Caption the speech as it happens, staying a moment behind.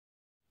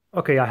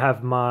Okay, I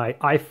have my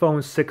iPhone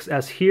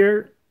 6s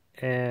here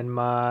and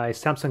my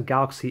Samsung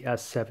Galaxy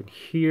S7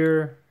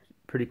 here.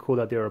 Pretty cool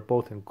that they are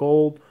both in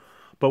gold.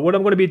 But what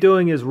I'm going to be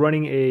doing is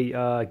running a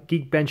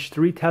Geekbench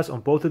 3 test on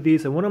both of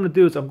these. And what I'm going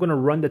to do is I'm going to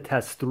run the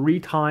test 3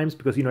 times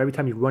because, every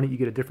time you run it, you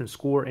get a different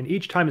score. And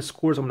each time it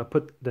scores, I'm going to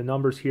put the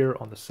numbers here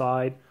on the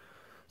side.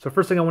 So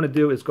first thing I want to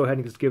do is go ahead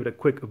and just give it a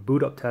quick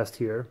boot up test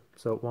here.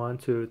 So 1,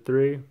 2,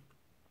 3.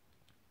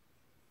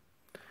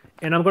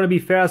 And I'm going to be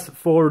fast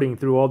forwarding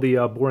through all the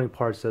boring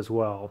parts as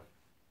well.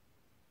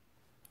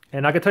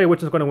 And I can tell you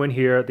which one's going to win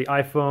here. The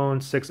iPhone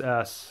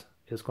 6s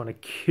is going to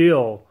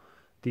kill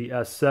the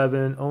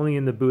S7 only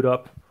in the boot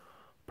up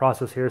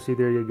process here. See,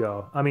 there you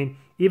go. I mean,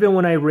 even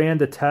when I ran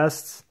the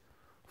tests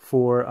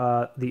for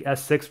the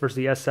S6 versus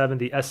the S7,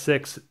 the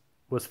S6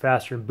 was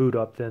faster in boot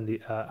up than the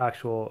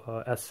actual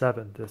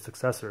S7, the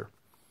successor.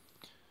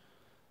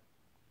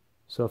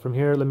 So from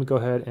here, let me go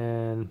ahead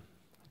and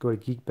go to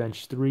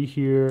Geekbench 3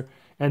 here.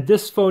 And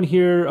this phone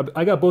here,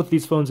 I got both of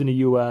these phones in the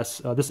US.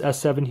 This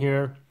S7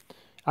 here,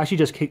 actually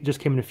just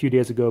came in a few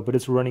days ago, but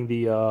it's running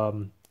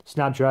the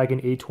Snapdragon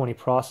 820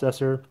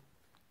 processor.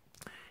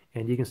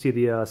 And you can see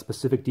the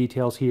specific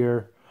details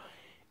here.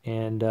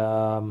 And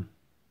I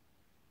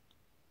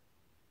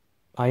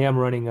am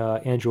running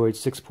Android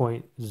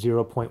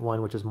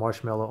 6.0.1, which is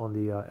Marshmallow on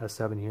the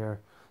S7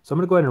 here. So I'm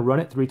going to go ahead and run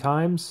it 3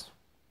 times.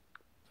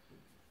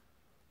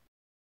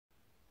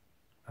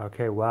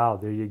 Okay, wow,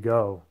 there you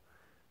go.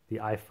 The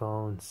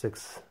iPhone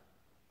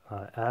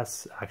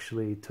 6s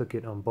actually took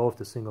it on both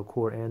the single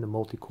core and the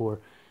multi-core.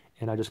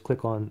 And I just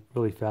click on,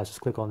 really fast,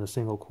 just click on the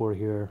single core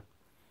here.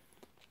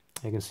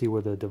 You can see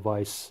where the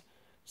device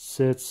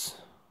sits.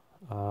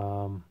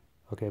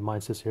 Okay,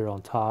 mine sits here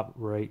on top.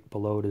 Right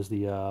below it is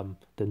the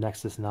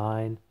Nexus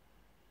 9.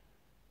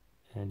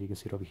 And you can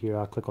see it over here.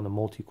 I'll click on the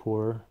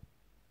multi-core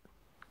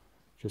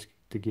just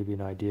to give you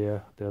an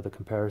idea. The other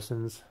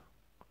comparisons.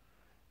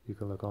 You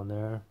can look on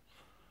there.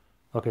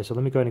 Okay, so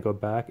let me go ahead and go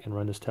back and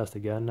run this test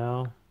again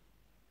now.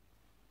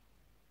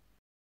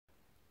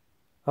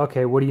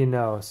 Okay, what do you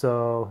know?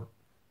 So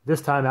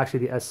this time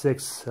actually the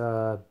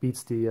S6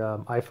 beats the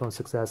iPhone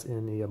 6s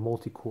in the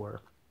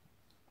multi-core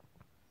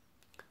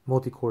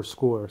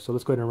score. So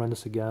let's go ahead and run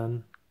this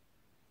again.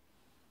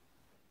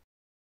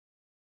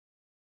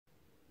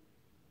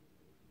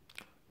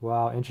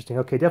 Wow, interesting.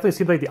 Okay, definitely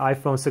seems like the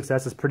iPhone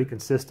 6s is pretty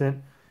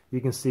consistent.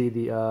 You can see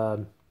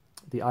the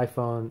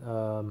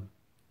iPhone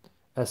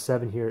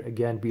S7 here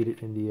again beat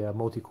it in the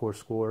multi-core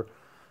score.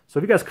 So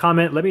if you guys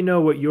comment, let me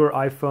know what your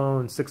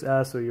iPhone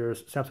 6s or your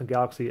Samsung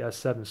Galaxy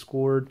S7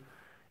 scored.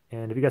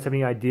 And if you guys have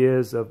any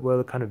ideas of what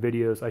other kind of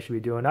videos I should be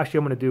doing. Actually,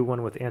 I'm going to do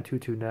one with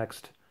Antutu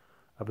next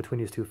between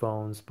these two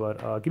phones.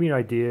 But give me your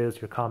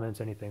ideas, your comments,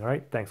 anything. All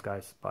right, thanks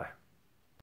guys. Bye.